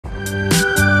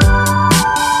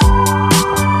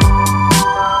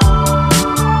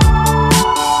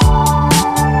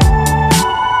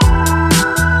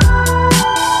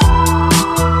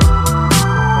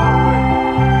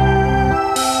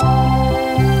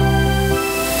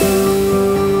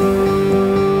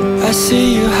I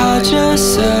see you hide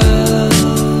yourself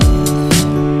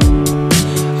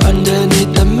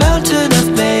underneath the mountain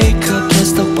of makeup.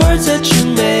 Plus the words that you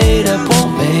made up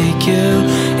won't make you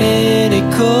any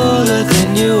cooler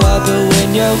than you are. But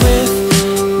when you're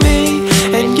with me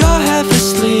and you're half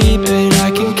asleep, and I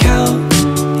can count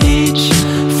each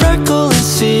freckle and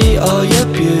see all your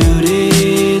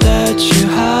beauty that you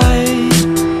hide.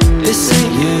 This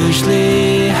ain't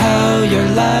usually how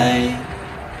you're like.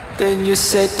 Then you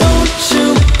said, don't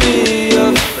you be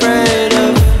afraid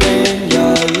of when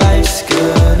your life's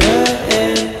gonna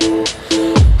end.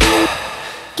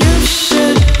 You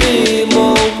should be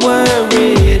more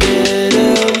worried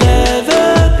it'll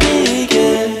never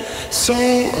begin. So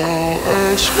I'll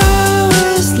ask, how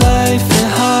is life in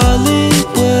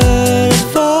Hollywood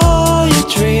if all your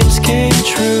dreams came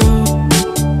true?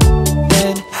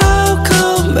 Then how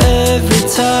come every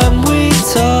time we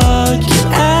talk you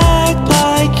act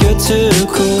like you're too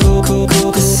cool?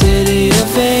 The city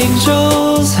of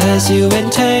angels has you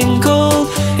entangled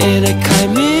in a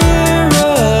chimera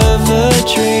of a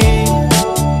dream.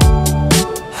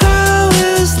 How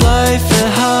is life in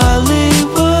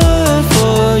Hollywood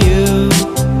for you?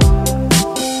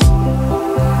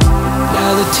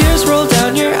 Now the tears roll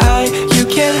down your eye, you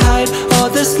can't hide all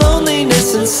this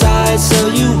loneliness inside. So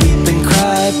you weep and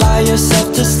cry by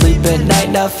yourself to sleep at night.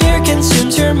 Now fear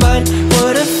consumes your mind.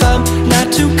 What if I'm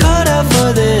not too caught up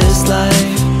for this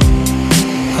life?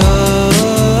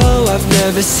 Oh, I've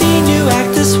never seen you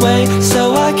act this way.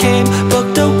 So I came,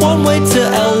 booked a one-way to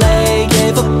LA,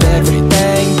 gave up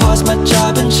everything, paused my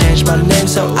job and changed my name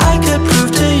so I could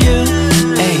prove to you,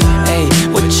 hey, hey,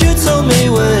 what you told me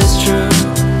was true.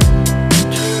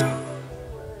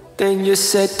 Then you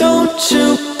said, don't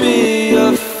you be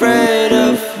afraid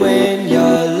of when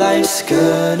your life's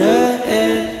gonna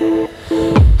end.